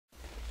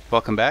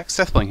Welcome back,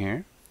 Sethbling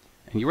here,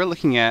 and you are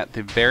looking at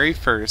the very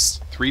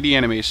first 3D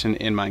animation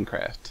in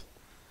Minecraft.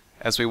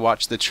 As we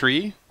watch the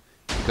tree,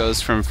 it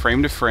goes from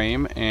frame to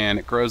frame, and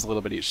it grows a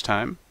little bit each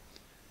time.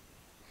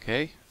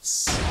 Okay,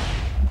 it's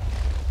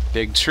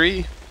big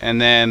tree,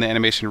 and then the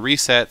animation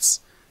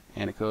resets,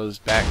 and it goes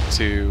back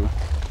to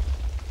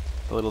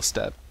the little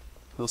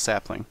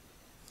sapling.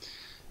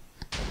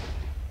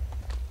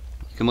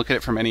 You can look at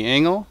it from any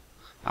angle.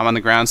 I'm on the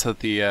ground so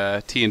that the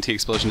TNT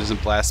explosion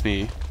doesn't blast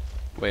me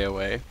way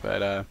away,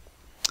 but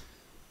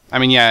I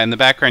mean, yeah, in the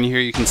background here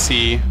you can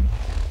see,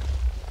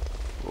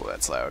 oh,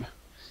 that's loud.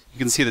 You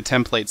can see the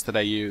templates that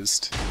I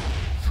used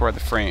for the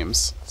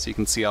frames. So you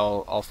can see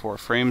all 4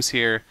 frames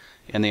here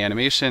in the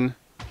animation,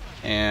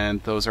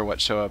 and those are what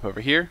show up over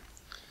here.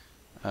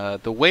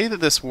 The way that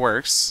this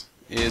works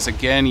is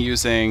again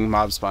using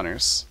mob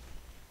spawners.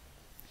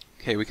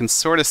 Okay, we can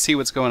sort of see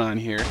what's going on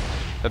here,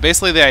 but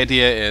basically the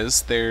idea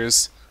is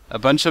there's a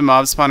bunch of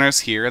mob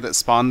spawners here that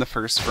spawn the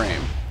first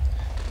frame.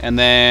 And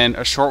then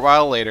a short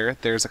while later,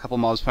 there's a couple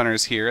mob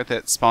spawners here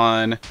that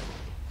spawn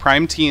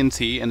prime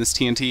TNT, and this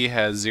TNT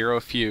has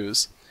 0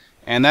 fuse.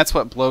 And that's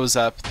what blows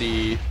up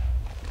the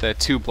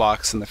 2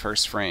 blocks in the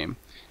first frame.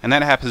 And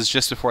that happens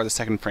just before the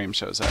second frame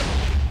shows up.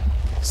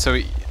 So,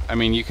 I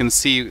mean, you can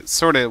see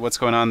sort of what's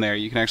going on there.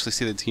 You can actually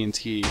see the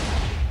TNT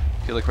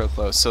if you look real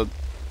close.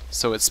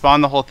 So it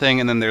spawned the whole thing,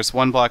 and then there's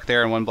 1 block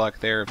there and 1 block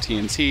there of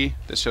TNT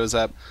that shows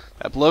up.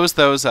 That blows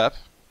those up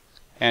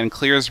and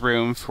clears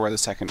room for the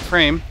second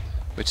frame,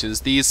 which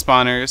is these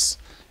spawners,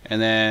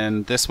 and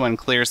then this one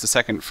clears the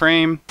second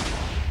frame,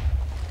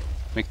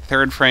 make the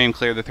third frame,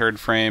 clear the third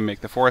frame,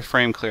 make the fourth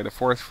frame, clear the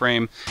fourth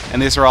frame,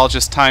 and these are all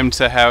just timed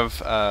to have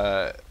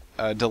a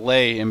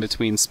delay in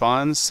between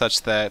spawns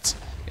such that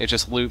it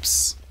just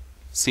loops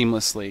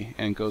seamlessly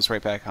and goes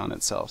right back on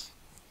itself.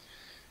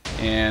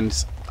 And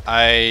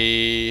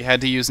I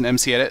had to use an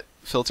MC-Edit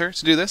filter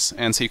to do this,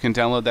 and so you can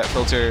download that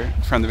filter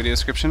from the video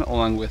description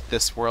along with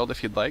this world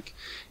if you'd like,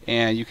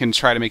 and you can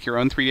try to make your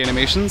own 3D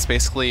animations.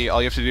 Basically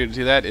all you have to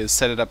do that is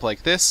set it up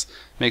like this,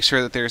 make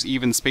sure that there's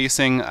even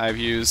spacing. I've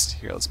used,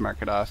 here, let's mark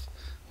it off,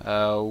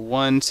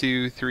 1,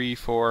 2, 3,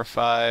 4,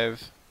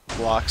 5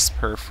 blocks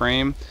per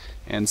frame,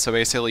 and so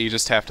basically you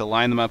just have to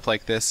line them up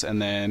like this and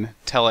then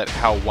tell it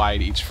how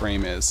wide each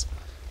frame is,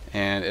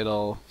 and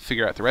it'll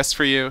figure out the rest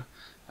for you.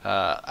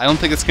 I don't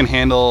think this can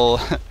handle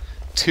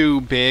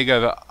too big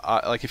of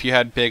like if you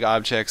had big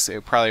objects,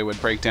 it probably would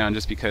break down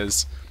just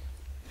because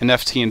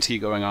enough TNT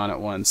going on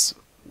at once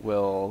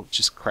will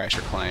just crash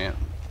your client.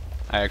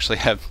 I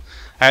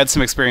had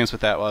some experience with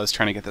that while I was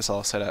trying to get this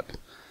all set up.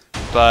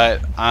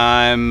 But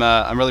I'm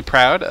really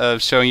proud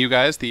of showing you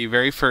guys the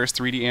very first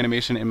 3D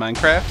animation in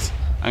Minecraft.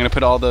 I'm gonna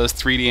put all those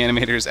 3D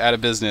animators out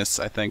of business,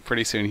 I think,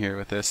 pretty soon here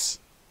with this.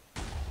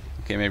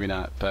 Okay, maybe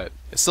not, but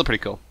it's still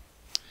pretty cool.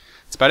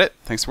 That's about it.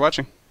 Thanks for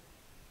watching.